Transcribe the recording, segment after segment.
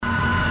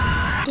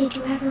Did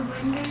you ever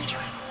wonder?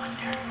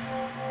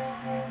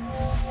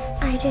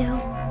 I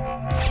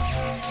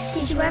do.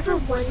 Did you ever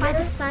wonder why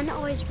the sun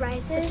always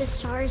rises, but the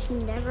stars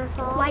never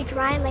fall? Why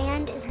dry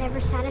land is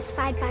never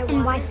satisfied by water?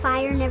 And why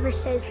fire never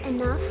says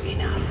enough?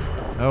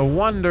 A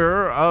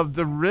wonder of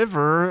the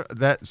river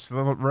that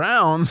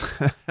surrounds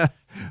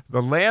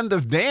the land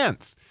of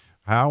dance.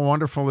 How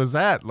wonderful is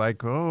that?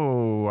 Like,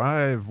 oh,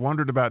 I've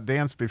wondered about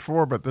dance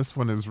before, but this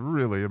one is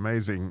really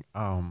amazing.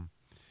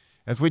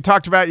 As we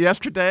talked about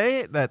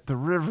yesterday, that the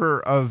river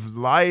of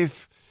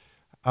life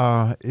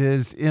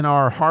is in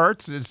our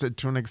hearts.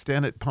 To an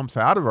extent, it pumps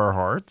out of our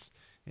hearts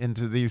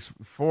into these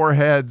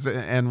foreheads.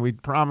 And we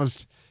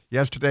promised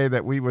yesterday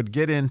that we would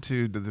get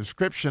into the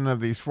description of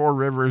these four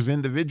rivers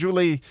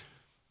individually.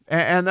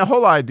 And the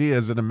whole idea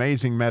is an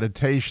amazing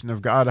meditation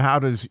of God. How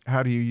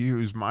do you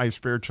use my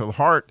spiritual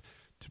heart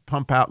to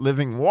pump out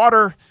living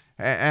water?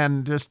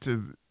 And just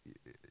to,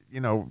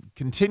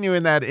 continue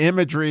in that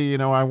imagery,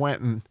 I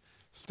went and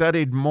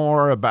studied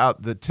more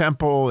about the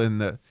temple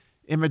and the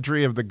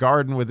imagery of the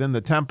garden within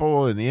the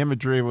temple and the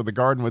imagery of the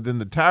garden within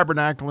the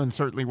tabernacle, and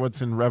certainly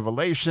what's in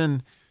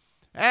Revelation.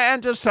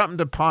 And just something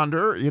to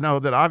ponder,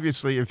 that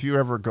obviously if you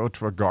ever go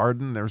to a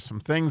garden, there's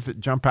some things that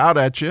jump out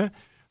at you.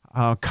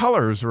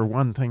 Colors are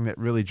one thing that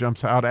really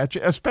jumps out at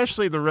you,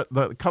 especially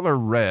the color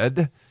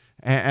red.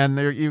 And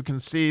there you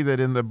can see that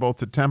in both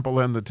the temple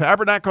and the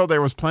tabernacle,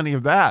 there was plenty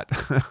of that.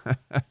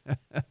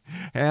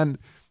 And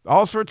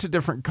all sorts of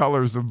different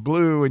colors of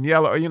blue and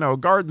yellow.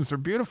 Gardens are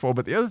beautiful,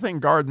 but the other thing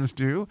gardens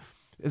do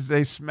is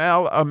they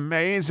smell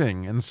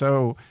amazing. And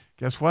so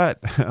guess what?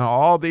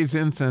 All these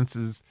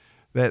incenses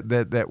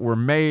that were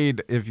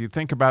made, if you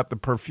think about the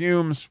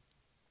perfumes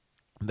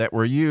that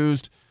were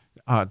used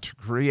to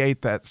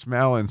create that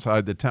smell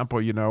inside the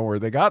temple, where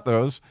they got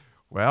those.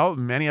 Well,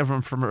 many of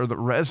them from the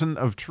resin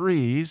of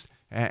trees,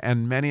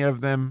 and many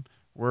of them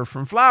were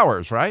from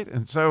flowers, right?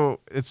 And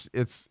so it's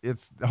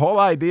the whole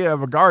idea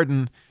of a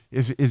garden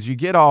is you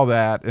get all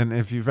that. And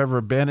if you've ever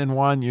been in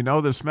one,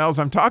 the smells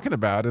I'm talking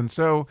about. And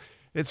so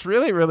it's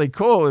really, really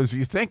cool as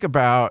you think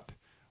about,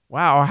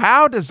 wow,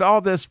 how does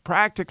all this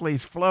practically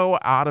flow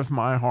out of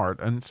my heart?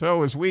 And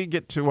so as we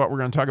get to what we're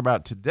going to talk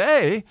about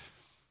today,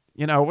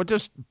 we'll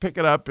just pick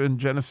it up in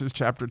Genesis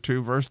chapter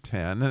 2, verse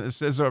 10. And it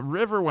says, a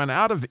river went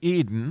out of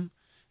Eden.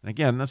 And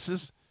again, this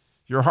is,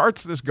 your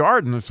heart's this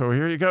garden. So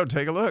here you go,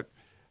 take a look.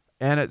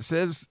 And it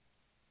says,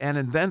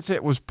 and thence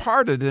it was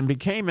parted and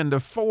became into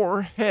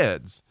four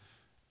heads.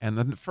 And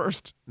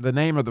the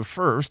name of the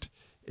first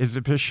is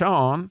the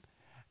Pishon,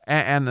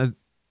 and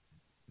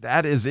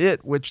that is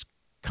it which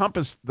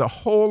compassed the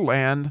whole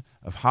land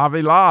of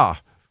Havilah,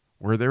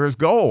 where there is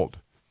gold.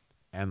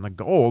 And the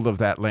gold of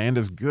that land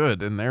is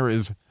good, and there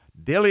is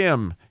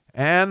Bdellium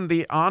and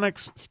the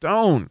Onyx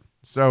Stone.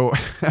 So,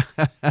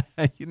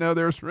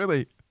 there's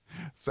really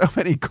so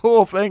many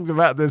cool things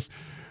about this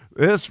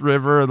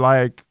river.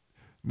 Like,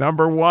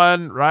 number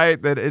one, right,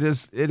 that it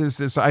is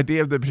this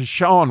idea of the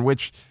Pishon,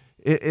 which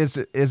is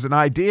an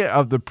idea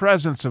of the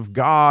presence of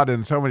God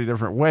in so many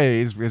different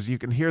ways, because you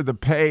can hear the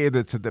pei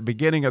that's at the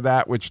beginning of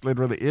that, which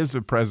literally is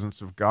the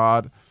presence of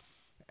God,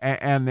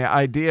 and the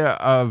idea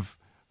of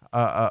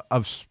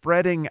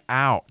spreading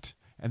out,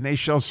 and they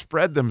shall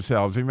spread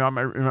themselves. You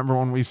remember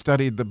when we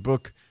studied the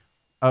book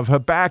of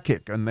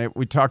Habakkuk, and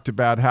we talked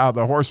about how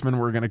the horsemen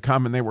were going to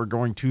come and they were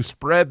going to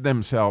spread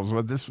themselves.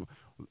 Well,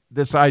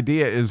 this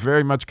idea is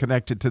very much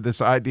connected to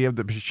this idea of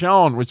the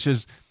Pishon, which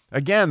is,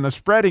 again, the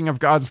spreading of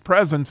God's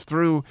presence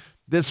through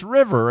this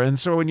river. And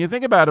so when you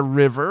think about a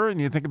river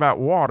and you think about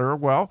water,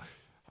 well,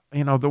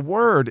 the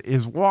word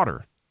is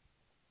water.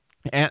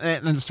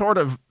 And sort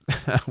of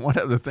one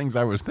of the things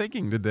I was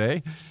thinking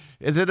today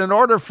is that in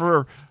order for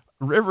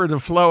a river to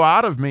flow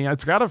out of me,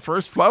 it's got to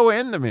first flow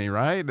into me,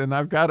 right? And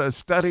I've got to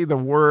study the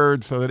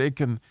word so that it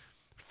can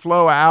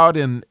flow out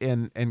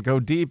and go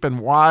deep and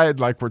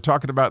wide, like we're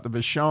talking about the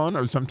Pishon,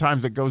 or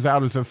sometimes it goes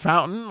out as a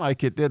fountain,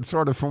 like it did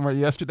sort of from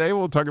yesterday.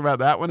 We'll talk about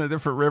that one, a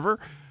different river.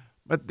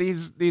 But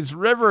these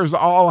rivers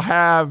all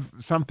have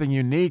something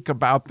unique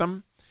about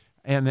them,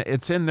 and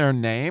it's in their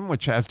name,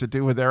 which has to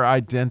do with their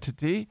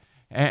identity.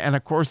 And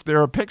of course,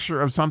 they're a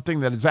picture of something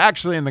that is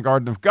actually in the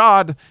garden of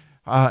God.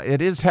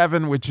 It is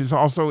heaven, which is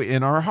also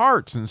in our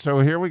hearts. And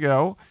so here we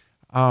go.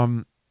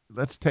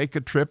 Let's take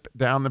a trip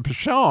down the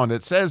Pishon.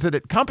 It says that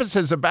it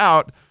compasses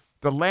about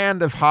the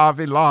land of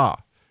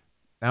Havilah.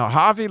 Now,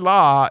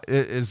 Havilah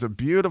is a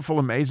beautiful,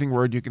 amazing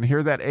word. You can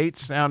hear that H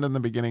sound in the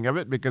beginning of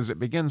it because it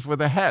begins with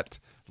a het,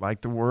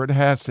 like the word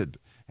hesed,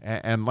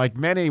 and like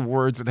many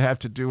words that have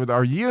to do with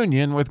our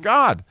union with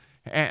God.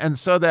 And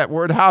so that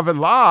word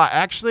Havilah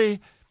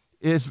actually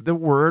is the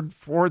word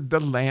for the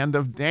land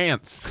of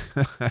dance.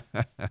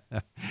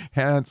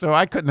 And so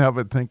I couldn't help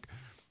but think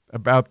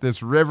about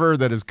this river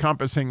that is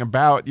compassing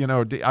about,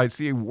 I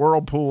see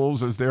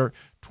whirlpools as they're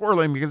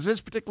twirling, because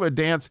this particular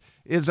dance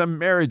is a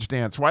marriage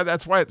dance.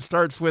 That's why it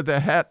starts with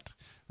a het,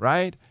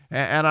 right?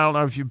 And I don't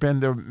know if you've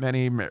been to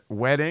many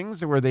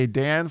weddings where they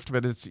danced,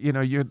 but it's,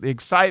 the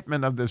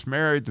excitement of this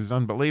marriage is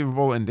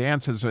unbelievable, and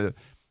dance is a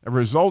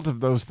result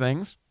of those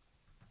things.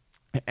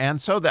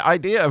 And so the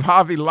idea of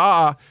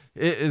Havilah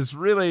is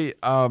really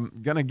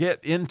going to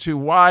get into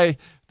why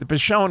the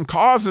Pishon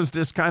causes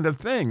this kind of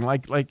thing.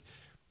 Like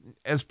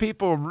as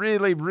people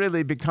really,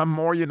 really become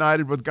more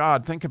united with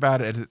God, think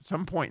about it. At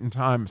some point in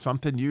time,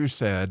 something you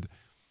said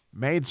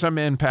made some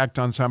impact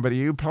on somebody.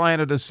 You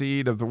planted a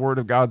seed of the Word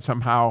of God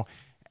somehow,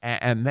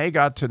 and they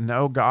got to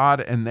know God,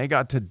 and they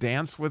got to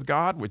dance with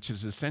God, which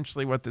is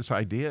essentially what this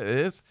idea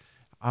is.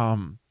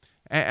 And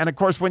of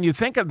course, when you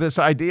think of this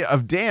idea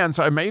of dance,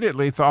 I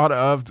immediately thought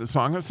of the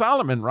Song of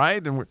Solomon,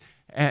 right?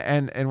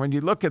 And when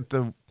you look at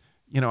the,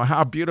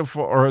 how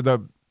beautiful, or the,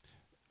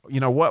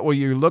 what will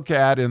you look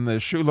at in the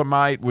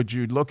Shulamite? Would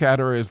you look at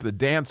her as the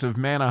dance of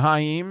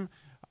Manahaim?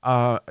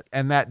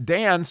 And that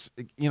dance,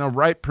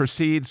 right,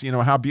 precedes,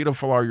 how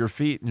beautiful are your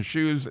feet and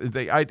shoes.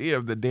 The idea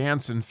of the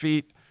dance and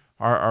feet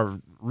are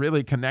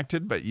really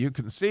connected, but you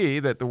can see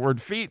that the word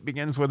feet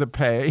begins with a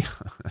pay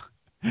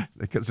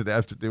because it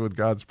has to do with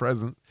God's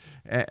presence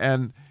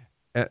and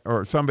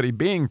or somebody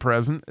being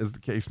present, as the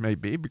case may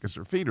be, because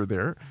their feet are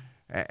there.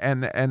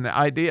 And the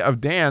idea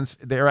of dance,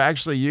 they're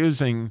actually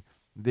using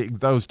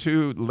those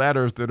two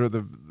letters that are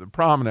the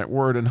prominent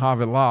word in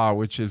Havilah,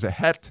 which is a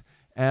het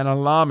and a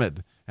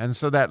lamed. And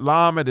so that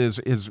lamed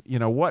is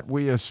what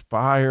we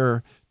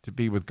aspire to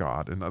be with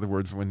God. In other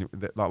words, when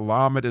the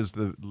lamed is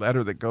the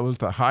letter that goes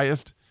the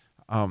highest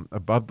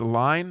above the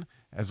line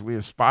as we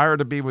aspire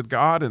to be with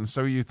God. And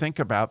so you think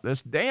about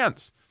this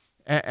dance.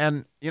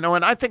 And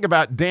when I think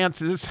about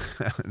dances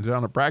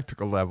on a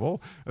practical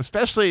level,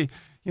 especially,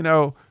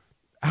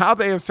 how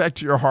they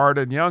affect your heart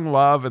and young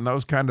love and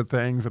those kind of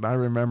things. And I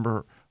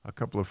remember a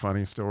couple of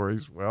funny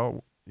stories.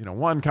 Well,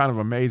 one kind of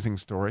amazing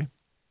story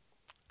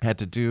had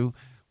to do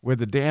with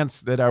the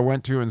dance that I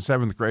went to in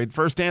 7th grade.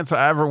 First dance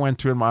I ever went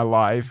to in my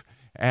life.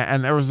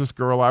 And there was this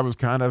girl I was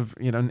kind of,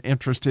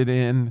 interested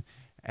in.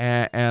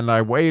 And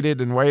I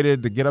waited and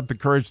waited to get up the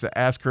courage to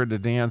ask her to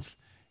dance.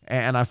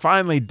 And I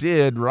finally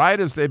did, right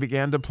as they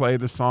began to play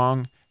the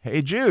song,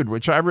 Hey Jude,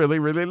 which I really,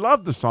 really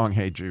loved the song,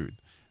 Hey Jude.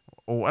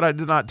 What I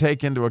did not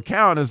take into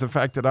account is the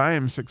fact that I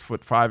am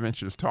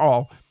 6'5"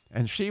 tall,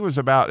 and she was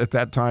about, at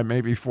that time,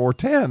 maybe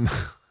 4'10".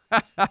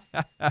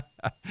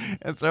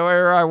 And so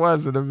here I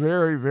was in a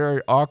very,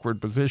 very awkward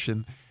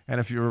position. And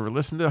if you ever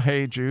listen to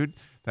Hey Jude,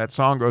 that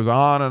song goes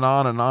on and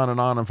on and on and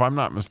on. If I'm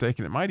not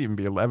mistaken, it might even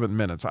be 11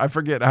 minutes. I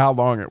forget how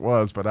long it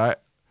was, but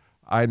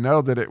I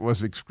know that it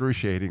was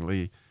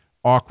excruciatingly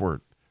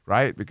awkward,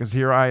 right? Because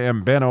here I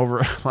am bent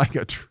over like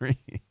a tree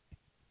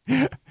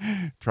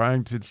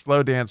trying to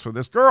slow dance with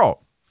this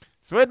girl.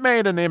 So it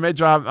made an image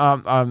on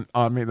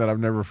me that I've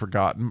never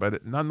forgotten,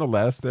 but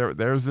nonetheless,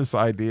 there's this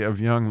idea of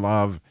young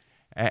love.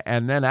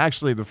 And then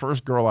actually the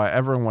first girl I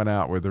ever went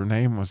out with, her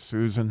name was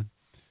Susan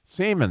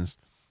Siemens.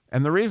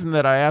 And the reason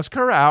that I asked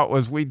her out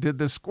was we did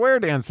this square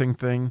dancing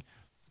thing.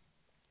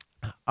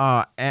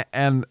 The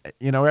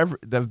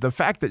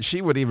fact that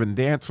she would even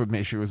dance with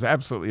me, she was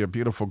absolutely a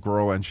beautiful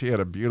girl, and she had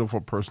a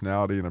beautiful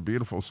personality and a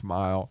beautiful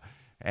smile.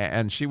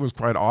 And she was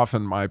quite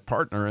often my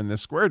partner in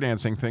this square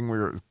dancing thing we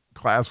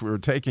were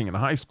taking in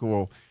high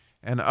school.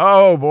 And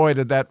oh boy,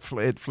 did that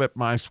it flip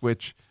my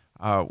switch.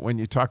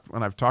 When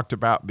I've talked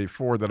about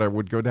before that I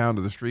would go down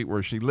to the street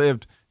where she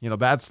lived,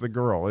 that's the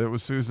girl. It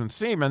was Susan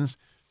Siemens.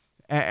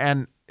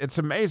 And it's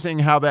amazing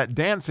how that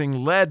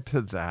dancing led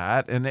to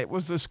that. And it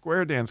was a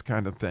square dance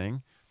kind of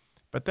thing.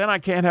 But then I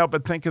can't help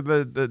but think of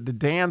the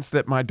dance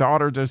that my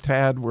daughter just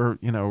had where,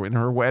 in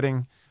her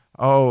wedding.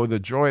 Oh, the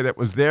joy that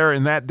was there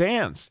in that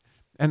dance.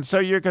 And so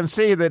you can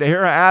see that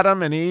here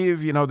Adam and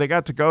Eve, they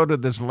got to go to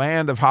this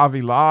land of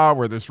Havilah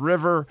where this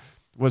river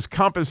was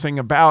compassing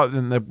about,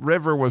 and the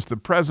river was the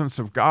presence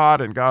of God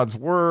and God's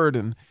word.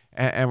 And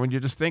when you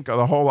just think of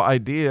the whole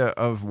idea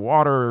of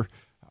water,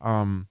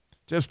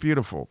 just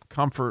beautiful,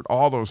 comfort,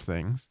 all those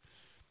things.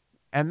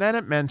 And then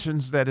it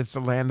mentions that it's a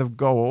land of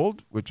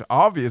gold, which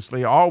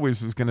obviously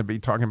always is going to be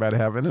talking about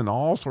heaven in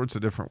all sorts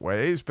of different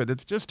ways, but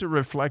it's just a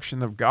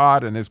reflection of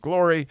God and his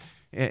glory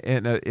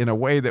in a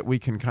way that we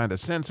can kind of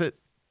sense it,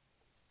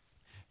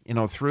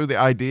 through the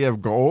idea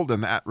of gold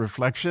and that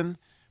reflection.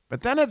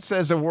 But then it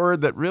says a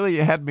word that really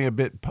had me a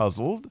bit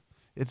puzzled.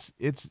 It's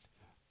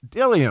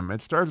bdellium.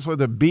 It starts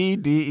with a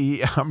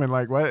B-D-E. I mean,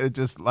 like, what? It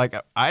just, like,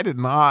 I did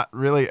not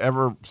really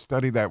ever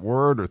study that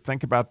word or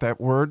think about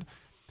that word.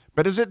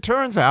 But as it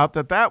turns out,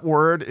 that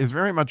word is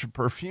very much a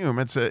perfume.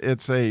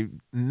 It's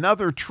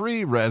another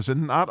tree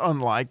resin, not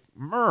unlike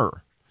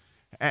myrrh.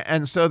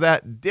 And so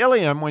that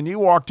bdellium, when you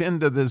walked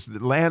into this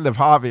land of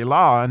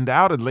Havilah,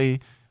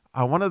 undoubtedly,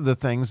 one of the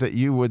things that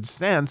you would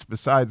sense,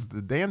 besides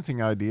the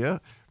dancing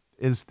idea,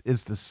 is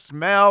the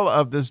smell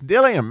of this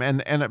bdellium.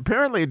 And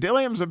apparently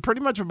bdellium is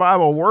pretty much a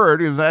Bible word,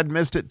 because I'd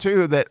missed it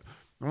too, that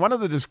one of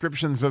the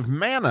descriptions of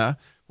manna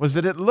was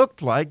that it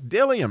looked like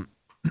bdellium.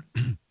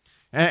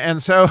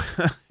 and so,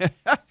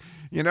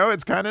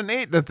 it's kind of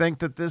neat to think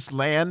that this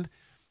land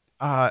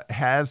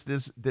has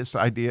this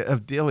idea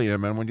of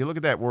bdellium. And when you look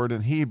at that word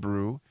in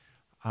Hebrew,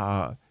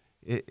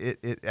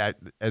 it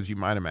as you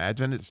might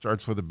imagine, it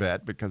starts with a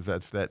bet, because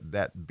that's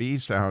that B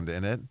sound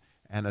in it,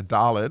 and a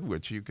daled,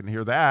 which you can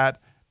hear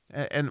that.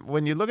 And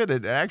when you look at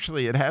it,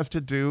 actually, it has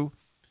to do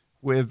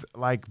with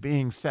like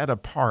being set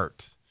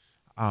apart.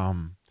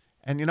 And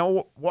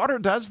water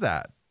does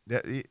that.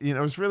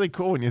 It's really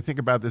cool when you think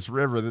about this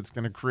river that's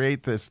going to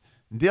create this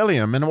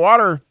bdellium, and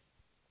water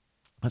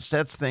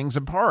sets things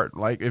apart.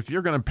 Like if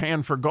you're going to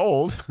pan for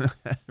gold,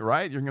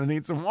 right, you're going to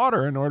need some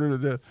water in order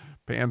to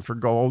pan for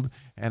gold,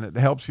 and it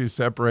helps you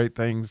separate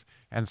things.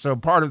 And so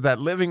part of that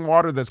living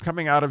water that's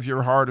coming out of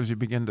your heart as you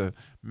begin to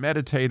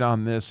meditate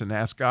on this and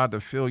ask God to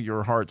fill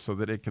your heart so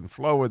that it can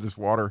flow with this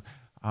water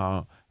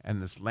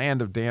and this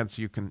land of dance,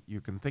 you can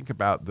think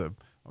about the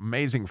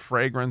amazing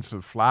fragrance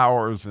of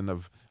flowers and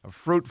of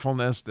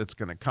fruitfulness that's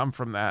going to come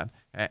from that,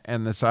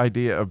 and this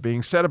idea of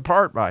being set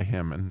apart by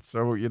him. And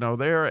so,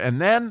 there. And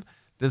then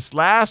this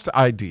last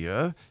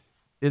idea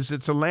is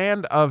it's a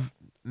land of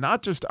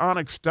not just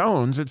onyx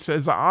stones, it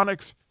says the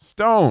onyx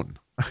stone.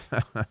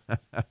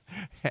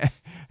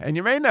 And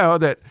you may know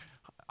that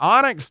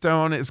onyx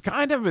stone is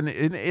kind of an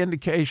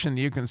indication.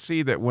 You can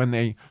see that when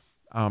they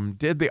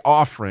did the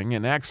offering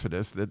in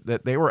Exodus,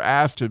 that they were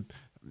asked to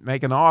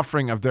make an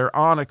offering of their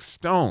onyx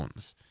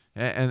stones.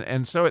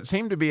 And so it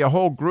seemed to be a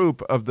whole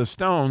group of the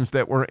stones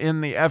that were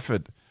in the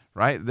ephod,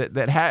 right?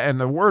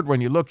 And the word,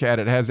 when you look at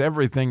it, has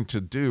everything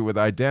to do with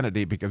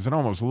identity, because it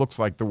almost looks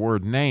like the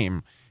word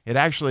name. It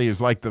actually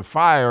is like the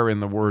fire in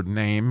the word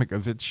name,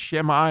 because it's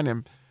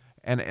Shemaim,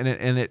 and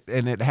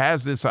it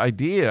has this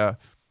idea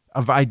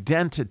of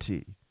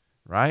identity,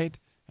 right?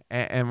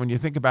 And when you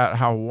think about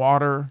how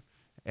water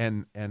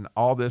and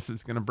all this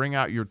is going to bring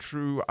out your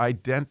true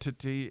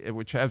identity,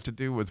 which has to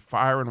do with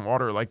fire and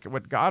water, like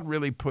what God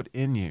really put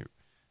in you,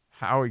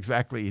 how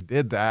exactly he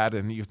did that.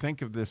 And you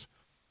think of this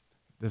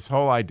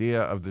whole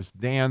idea of this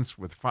dance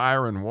with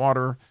fire and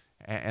water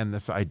and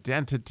this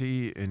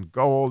identity in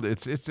gold.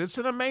 It's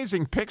an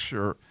amazing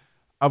picture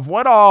of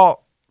what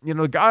all,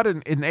 God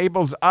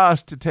enables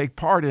us to take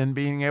part in,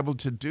 being able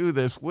to do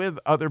this with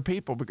other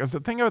people. Because the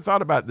thing I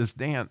thought about this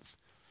dance,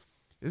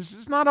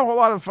 it's not a whole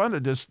lot of fun to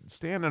just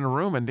stand in a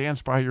room and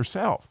dance by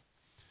yourself.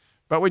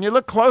 But when you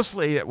look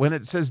closely, when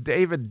it says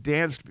David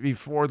danced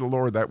before the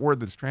Lord, that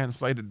word that's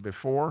translated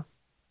before,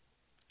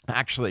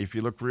 actually, if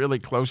you look really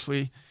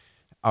closely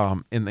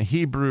in the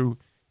Hebrew,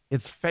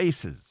 it's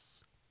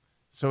faces.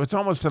 So it's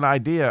almost an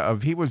idea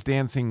of he was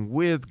dancing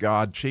with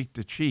God cheek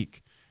to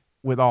cheek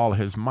with all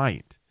his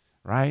might,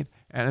 right?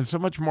 And it's so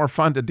much more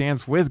fun to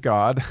dance with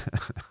God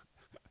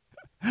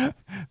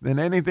than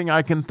anything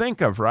I can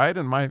think of, right?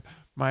 And my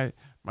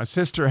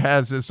sister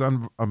has this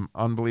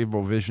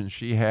unbelievable vision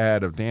she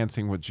had of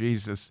dancing with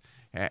Jesus.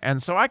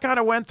 And so I kind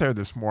of went there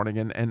this morning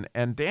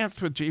and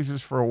danced with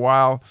Jesus for a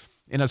while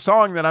in a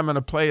song that I'm going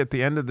to play at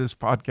the end of this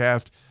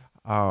podcast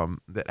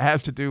that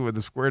has to do with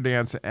the square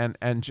dance,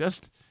 and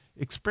just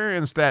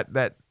experience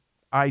that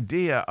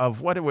idea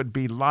of what it would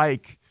be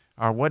like,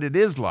 or what it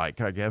is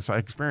like, I guess. I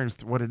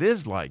experienced what it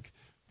is like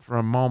for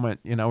a moment,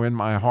 in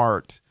my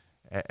heart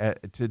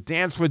to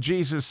dance with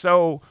Jesus,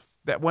 so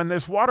that when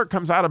this water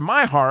comes out of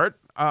my heart,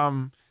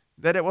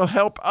 that it will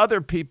help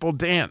other people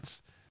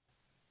dance.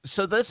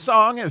 So this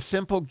song is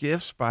Simple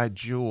Gifts by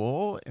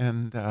Jewel,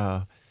 and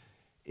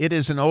it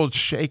is an old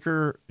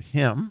Shaker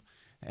hymn,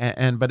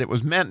 but it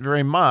was meant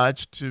very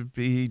much to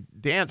be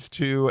danced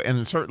to,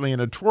 and certainly in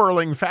a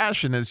twirling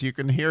fashion, as you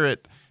can hear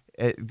it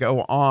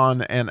go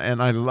on. And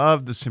I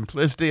love the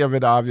simplicity of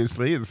it,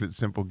 obviously, it's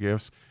Simple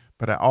Gifts,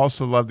 but I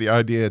also love the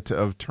idea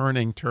of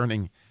turning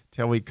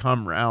till we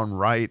come round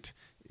right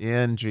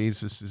in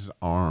Jesus'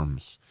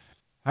 arms.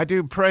 I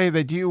do pray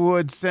that you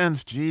would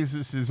sense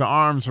Jesus'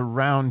 arms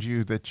around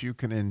you, that you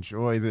can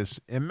enjoy this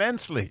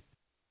immensely.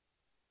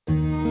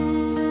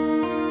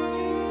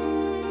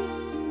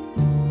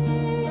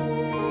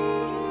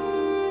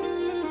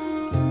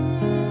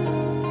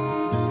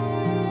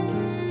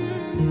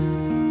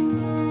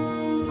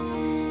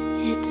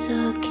 It's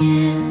a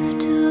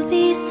gift to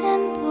be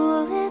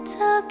simple, it's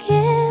a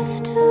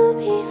gift to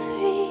be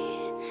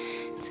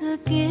free, it's a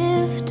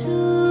gift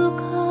to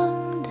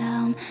come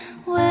down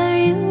where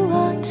you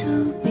ought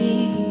to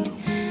be.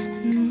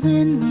 And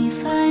when we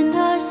find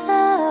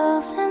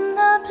ourselves in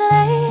the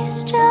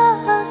place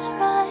just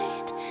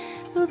right,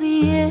 we'll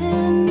be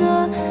in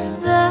the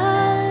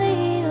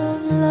valley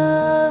of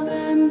love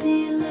and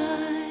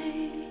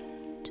delight.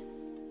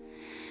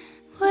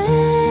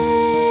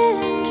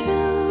 When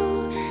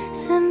true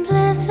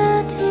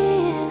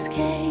simplicity is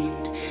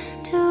gained,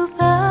 to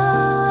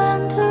bow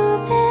and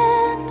to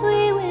bend,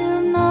 we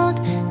will not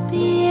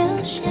be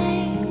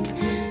ashamed.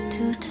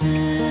 To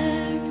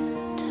turn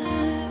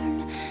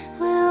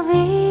will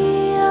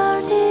be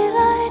our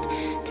delight,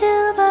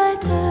 till by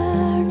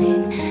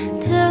turning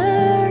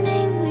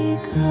we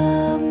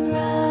come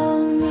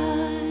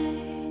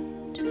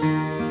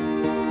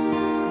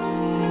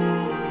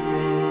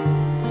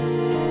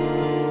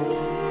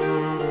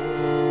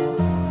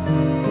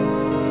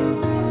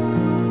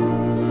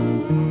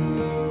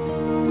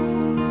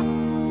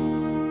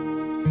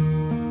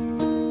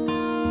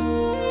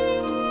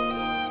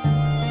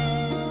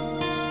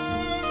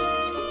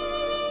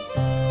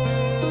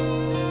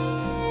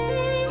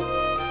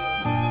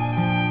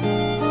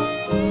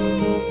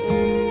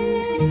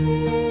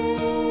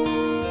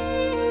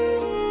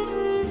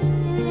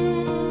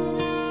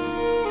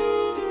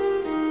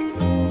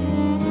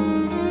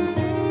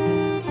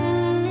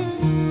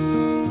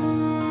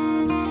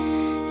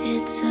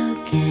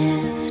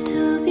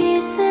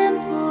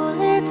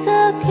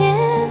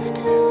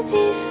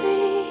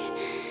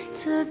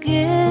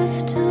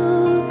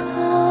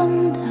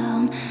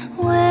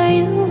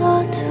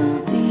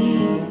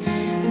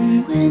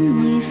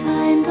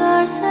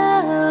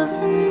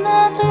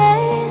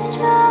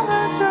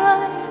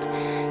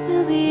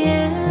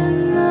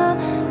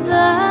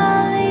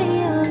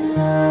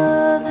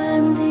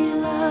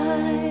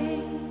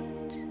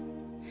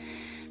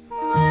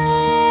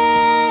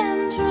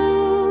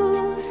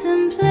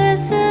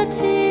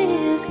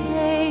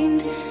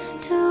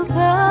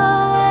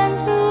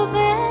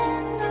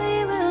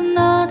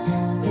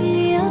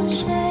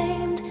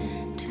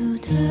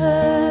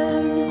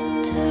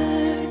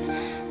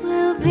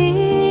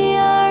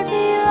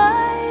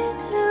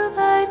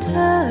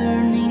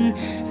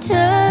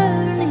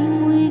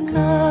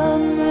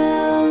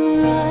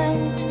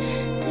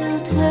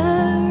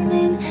turn.